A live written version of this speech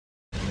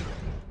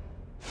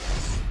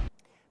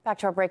Back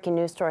to our breaking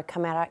news story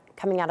coming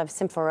out of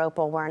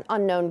Simferopol, where an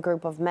unknown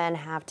group of men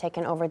have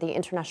taken over the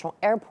international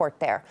airport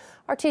there.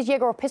 RT's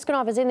Yegor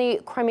Piskunov is in the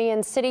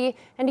Crimean city,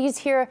 and he's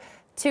here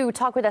to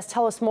talk with us,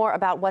 tell us more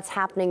about what's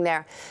happening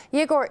there.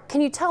 Yegor, can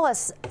you tell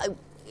us,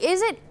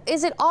 is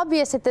it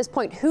obvious at this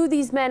point who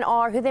these men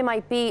are, who they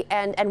might be,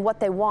 and what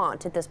they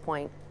want at this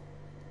point?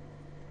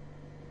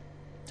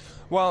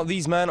 Well,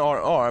 these men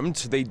are armed.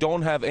 They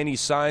don't have any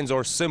signs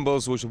or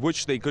symbols with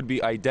which they could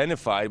be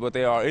identified, but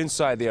they are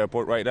inside the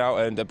airport right now,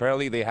 and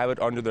apparently they have it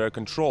under their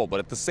control. But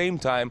at the same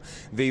time,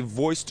 they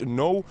voiced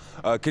no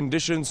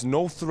conditions,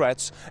 no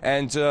threats,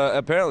 and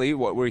apparently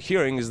what we're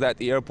hearing is that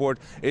the airport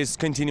is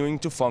continuing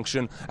to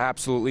function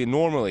absolutely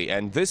normally.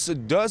 And this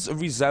does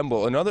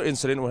resemble another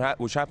incident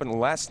which happened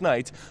last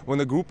night when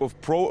a group of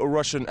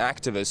pro-Russian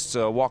activists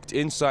walked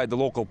inside the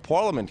local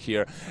parliament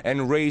here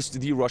and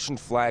raised the Russian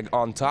flag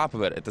on top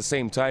of it. At the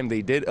same time,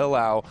 they did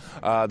allow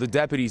the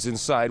deputies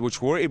inside,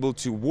 which were able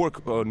to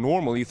work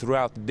normally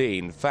throughout the day.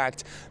 In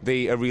fact,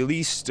 they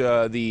released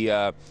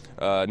the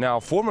now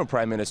former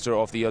Prime Minister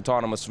of the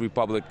Autonomous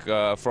Republic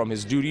from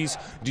his duties,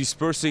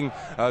 dispersing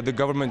the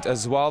government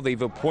as well. They've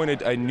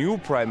appointed a new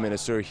Prime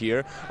Minister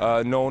here,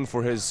 known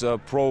for his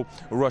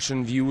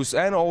pro-Russian views,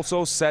 and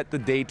also set the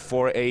date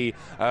for a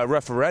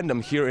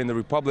referendum here in the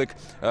Republic,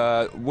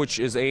 which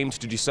is aimed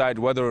to decide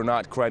whether or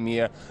not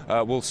Crimea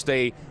will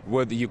stay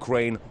with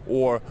Ukraine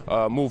or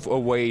move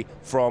away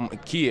from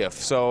Kiev.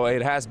 So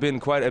it has been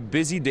quite a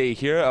busy day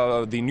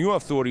here. The new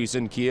authorities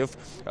in Kiev,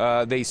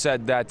 they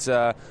said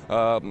that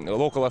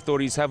local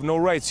authorities have no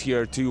rights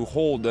here to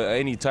hold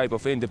any type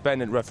of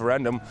independent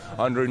referendum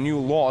under new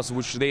laws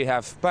which they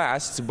have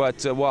passed.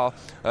 But while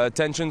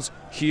tensions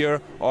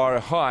here are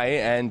high,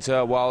 and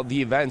while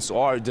the events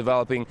are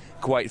developing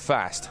quite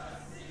fast.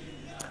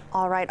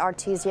 All right,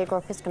 RT's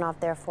Yegor Piskunov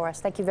there for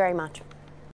us. Thank you very much.